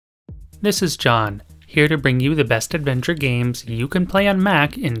This is John, here to bring you the best adventure games you can play on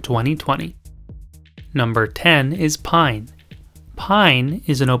Mac in 2020. Number 10 is Pine. Pine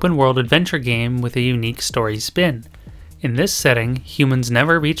is an open-world adventure game with a unique story spin. In this setting, humans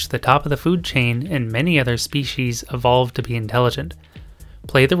never reach the top of the food chain and many other species evolve to be intelligent.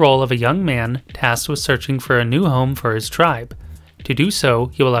 Play the role of a young man tasked with searching for a new home for his tribe. To do so,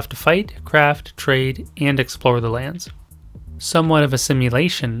 he will have to fight, craft, trade, and explore the lands. Somewhat of a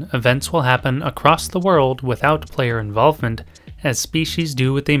simulation, events will happen across the world without player involvement, as species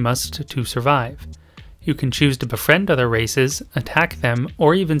do what they must to survive. You can choose to befriend other races, attack them,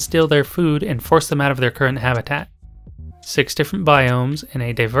 or even steal their food and force them out of their current habitat. 6 different biomes and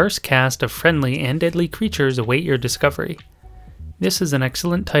a diverse cast of friendly and deadly creatures await your discovery. This is an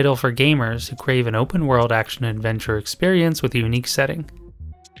excellent title for gamers who crave an open-world action-adventure experience with a unique setting.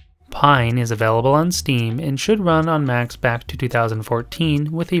 Pine is available on Steam and should run on Macs back to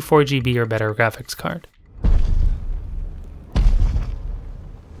 2014 with a 4GB or better graphics card.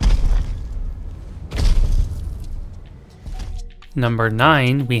 Number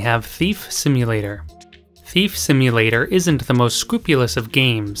 9, we have Thief Simulator. Thief Simulator isn't the most scrupulous of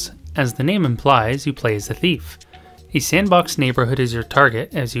games. As the name implies, you play as a thief. A sandbox neighborhood is your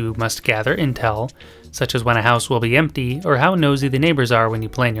target, as you must gather intel, such as when a house will be empty or how nosy the neighbors are when you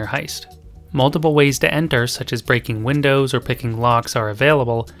plan your heist. Multiple ways to enter, such as breaking windows or picking locks, are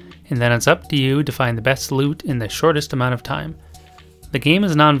available, and then it's up to you to find the best loot in the shortest amount of time. The game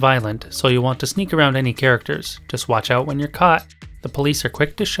is non-violent, so you'll want to sneak around any characters. Just watch out when you're caught. The police are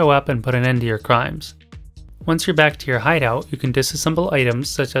quick to show up and put an end to your crimes. Once you're back to your hideout, you can disassemble items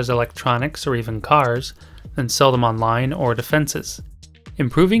such as electronics or even cars, then sell them online or defenses.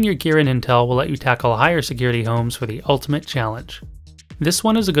 Improving your gear and intel will let you tackle higher security homes for the ultimate challenge. This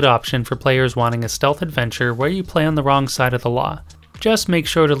one is a good option for players wanting a stealth adventure where you play on the wrong side of the law. Just make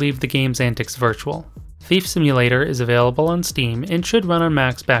sure to leave the game's antics virtual. Thief Simulator is available on Steam and should run on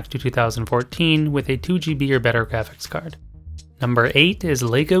Macs back to 2014 with a 2GB or better graphics card. Number 8 is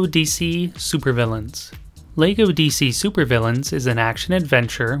LEGO DC Supervillains. LEGO DC Supervillains is an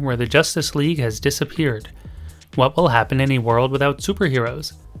action-adventure where the Justice League has disappeared. What will happen in a world without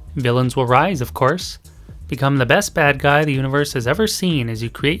superheroes? Villains will rise, of course. Become the best bad guy the universe has ever seen as you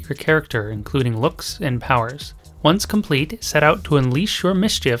create your character, including looks and powers. Once complete, set out to unleash your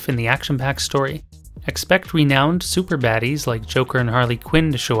mischief in the action-packed story. Expect renowned super baddies like Joker and Harley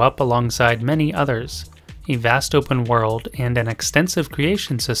Quinn to show up alongside many others. A vast open world and an extensive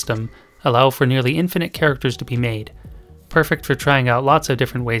creation system allow for nearly infinite characters to be made, perfect for trying out lots of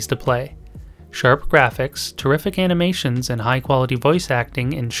different ways to play. Sharp graphics, terrific animations, and high-quality voice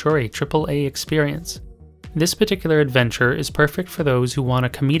acting ensure a AAA experience. This particular adventure is perfect for those who want a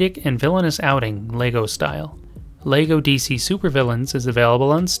comedic and villainous outing, LEGO style. LEGO DC Supervillains is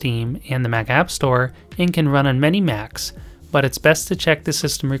available on Steam and the Mac App Store and can run on many Macs, but it's best to check the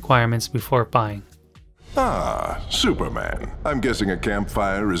system requirements before buying. Ah, Superman. I'm guessing a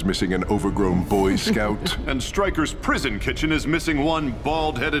campfire is missing an overgrown Boy Scout. And Stryker's prison kitchen is missing one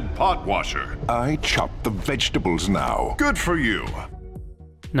bald-headed pot washer. I chop the vegetables now. Good for you.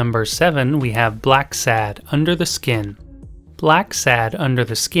 Number 7, we have Blacksad Under the Skin. Blacksad Under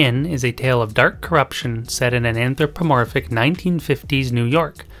the Skin is a tale of dark corruption set in an anthropomorphic 1950s New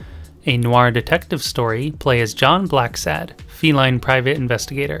York. A noir detective story, play as John Blacksad, feline private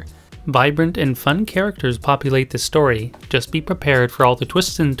investigator. Vibrant and fun characters populate the story, just be prepared for all the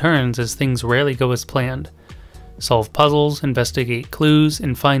twists and turns as things rarely go as planned. Solve puzzles, investigate clues,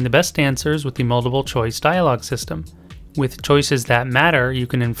 and find the best answers with the multiple choice dialogue system. With choices that matter, you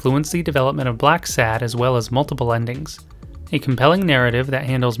can influence the development of Blacksad as well as multiple endings. A compelling narrative that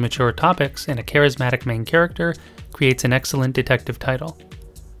handles mature topics and a charismatic main character creates an excellent detective title.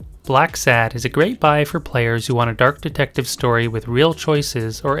 Blacksad is a great buy for players who want a dark detective story with real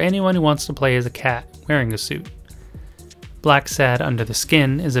choices or anyone who wants to play as a cat wearing a suit. Blacksad Under the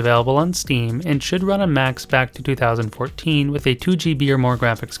Skin is available on Steam and should run on Macs back to 2014 with a 2GB or more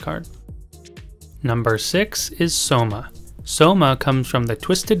graphics card. Number 6 is SOMA. SOMA comes from the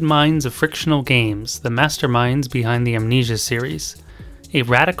twisted minds of Frictional Games, the masterminds behind the Amnesia series. A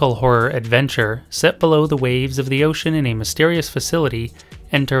radical horror adventure set below the waves of the ocean in a mysterious facility.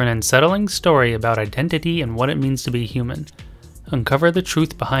 Enter an unsettling story about identity and what it means to be human. Uncover the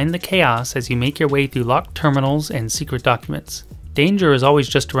truth behind the chaos as you make your way through locked terminals and secret documents. Danger is always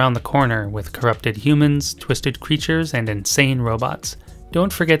just around the corner, with corrupted humans, twisted creatures, and insane robots.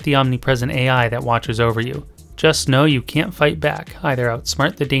 Don't forget the omnipresent AI that watches over you. Just know you can't fight back, either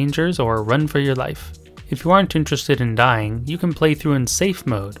outsmart the dangers or run for your life. If you aren't interested in dying, you can play through in safe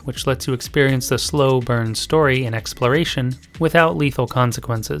mode, which lets you experience the slow burn story and exploration without lethal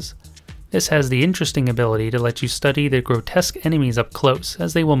consequences. This has the interesting ability to let you study the grotesque enemies up close,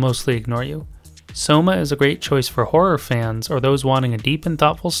 as they will mostly ignore you. SOMA is a great choice for horror fans or those wanting a deep and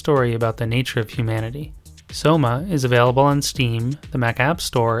thoughtful story about the nature of humanity. SOMA is available on Steam, the Mac App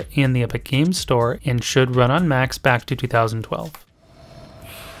Store, and the Epic Games Store, and should run on Macs back to 2012.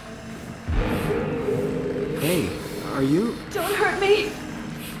 Hey, are you... Don't hurt me!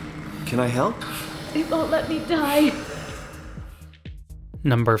 Can I help? It won't let me die.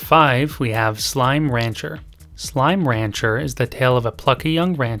 Number 5, we have Slime Rancher. Slime Rancher is the tale of a plucky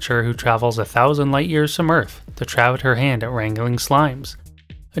young rancher who travels 1,000 light years from Earth to try out her hand at wrangling slimes.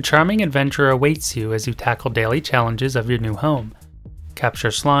 A charming adventure awaits you as you tackle daily challenges of your new home. Capture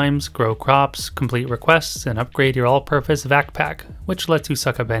slimes, grow crops, complete requests, and upgrade your all-purpose vac pack, which lets you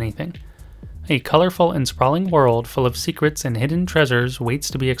suck up anything. A colorful and sprawling world full of secrets and hidden treasures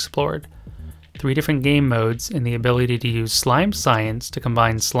waits to be explored. 3 different game modes and the ability to use slime science to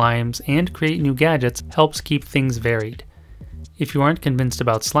combine slimes and create new gadgets helps keep things varied. If you aren't convinced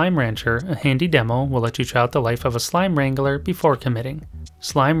about Slime Rancher, a handy demo will let you try out the life of a slime wrangler before committing.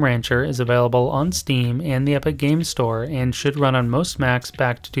 Slime Rancher is available on Steam and the Epic Games Store and should run on most Macs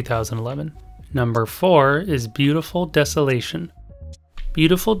back to 2011. Number 4 is Beautiful Desolation.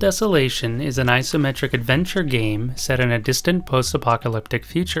 Beautiful Desolation is an isometric adventure game set in a distant post-apocalyptic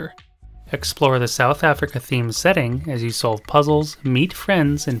future. Explore the South Africa-themed setting as you solve puzzles, meet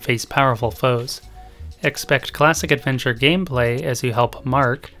friends, and face powerful foes. Expect classic adventure gameplay as you help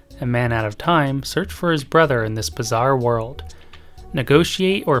Mark, a man out of time, search for his brother in this bizarre world.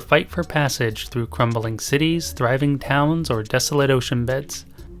 Negotiate or fight for passage through crumbling cities, thriving towns, or desolate ocean beds.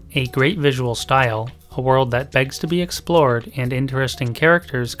 A great visual style, a world that begs to be explored, and interesting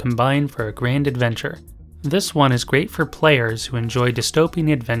characters combine for a grand adventure. This one is great for players who enjoy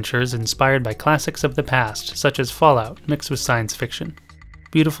dystopian adventures inspired by classics of the past, such as Fallout, mixed with science fiction.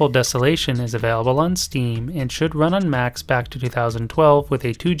 Beautiful Desolation is available on Steam and should run on Macs back to 2012 with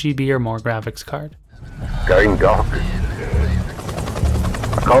a 2GB or more graphics card. Going dark.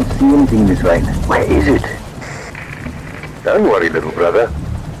 I can't see anything this way. Where is it? Don't worry, little brother.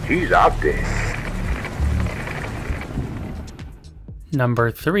 He's out there.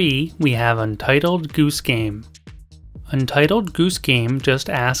 Number 3, we have Untitled Goose Game. Untitled Goose Game just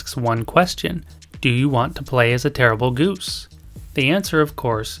asks one question: do you want to play as a terrible goose? The answer, of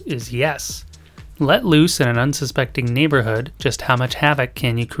course, is yes. Let loose in an unsuspecting neighborhood, just how much havoc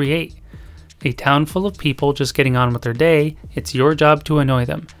can you create? A town full of people just getting on with their day, it's your job to annoy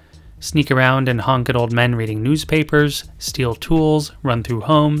them. Sneak around and honk at old men reading newspapers, steal tools, run through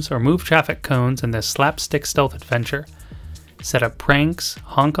homes, or move traffic cones in this slapstick stealth adventure. Set up pranks,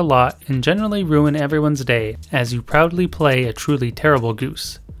 honk a lot, and generally ruin everyone's day as you proudly play a truly terrible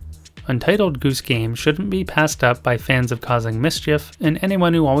goose. Untitled Goose Game shouldn't be passed up by fans of causing mischief and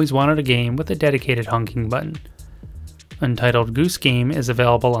anyone who always wanted a game with a dedicated honking button. Untitled Goose Game is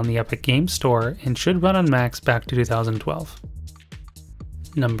available on the Epic Games Store and should run on Macs back to 2012.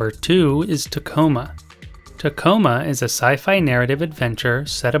 Number 2 is Tacoma. Tacoma is a sci-fi narrative adventure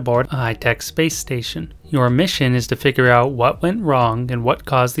set aboard a high-tech space station. Your mission is to figure out what went wrong and what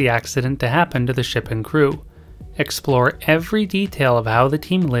caused the accident to happen to the ship and crew. Explore every detail of how the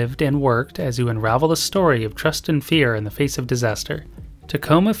team lived and worked as you unravel the story of trust and fear in the face of disaster.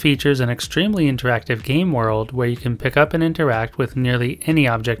 Tacoma features an extremely interactive game world where you can pick up and interact with nearly any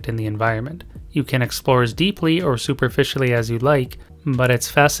object in the environment. You can explore as deeply or superficially as you like, but it's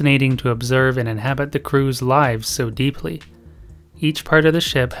fascinating to observe and inhabit the crew's lives so deeply. Each part of the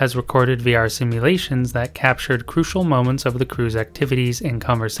ship has recorded VR simulations that captured crucial moments of the crew's activities and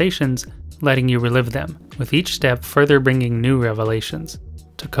conversations, letting you relive them, with each step further bringing new revelations.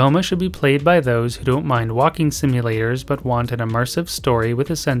 Tacoma should be played by those who don't mind walking simulators but want an immersive story with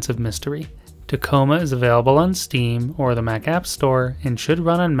a sense of mystery. Tacoma is available on Steam or the Mac App Store and should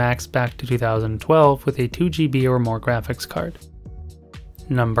run on Macs back to 2012 with a 2GB or more graphics card.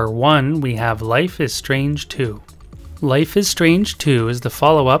 Number 1, we have Life is Strange 2. Life is Strange 2 is the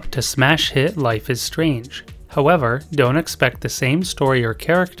follow-up to smash hit Life is Strange. However, don't expect the same story or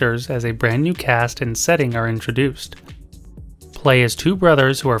characters as a brand new cast and setting are introduced. Play as 2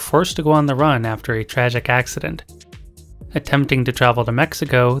 brothers who are forced to go on the run after a tragic accident. Attempting to travel to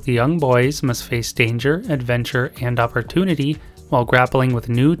Mexico, the young boys must face danger, adventure, and opportunity while grappling with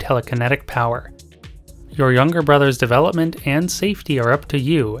new telekinetic power. Your younger brother's development and safety are up to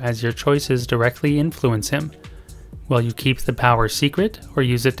you as your choices directly influence him. Will you keep the power secret or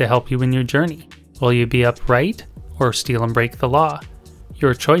use it to help you in your journey? Will you be upright or steal and break the law?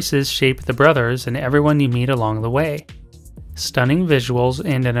 Your choices shape the brothers and everyone you meet along the way. Stunning visuals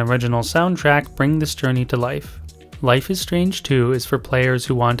and an original soundtrack bring this journey to life. Life is Strange 2 is for players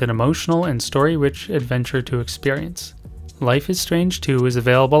who want an emotional and story-rich adventure to experience. Life is Strange 2 is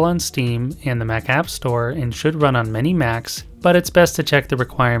available on Steam and the Mac App Store and should run on many Macs, but it's best to check the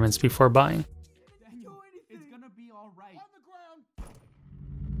requirements before buying.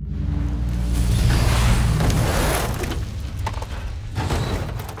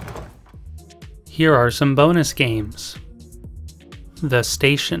 Here are some bonus games. The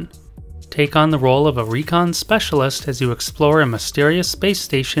Station. Take on the role of a recon specialist as you explore a mysterious space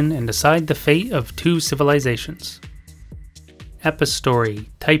station and decide the fate of 2 civilizations. Epistory,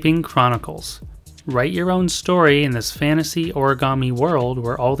 Typing Chronicles. Write your own story in this fantasy origami world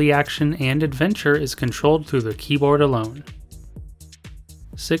where all the action and adventure is controlled through the keyboard alone.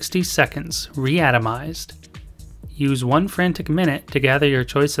 60 Seconds, Reatomized. Use 1 frantic minute to gather your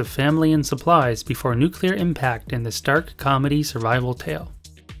choice of family and supplies before nuclear impact in this dark comedy survival tale.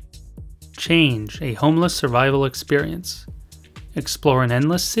 Change, a homeless survival experience. Explore an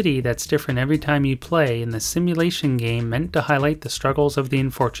endless city that's different every time you play in the simulation game meant to highlight the struggles of the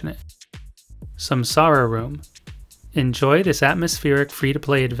unfortunate. Samsara Room. Enjoy this atmospheric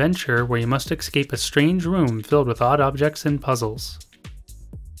free-to-play adventure where you must escape a strange room filled with odd objects and puzzles.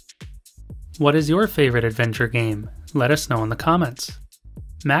 What is your favorite adventure game? Let us know in the comments.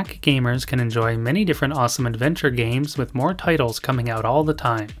 Mac gamers can enjoy many different awesome adventure games with more titles coming out all the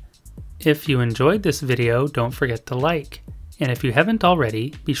time. If you enjoyed this video, don't forget to like. And if you haven't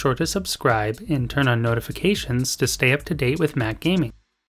already, be sure to subscribe and turn on notifications to stay up to date with Mac gaming.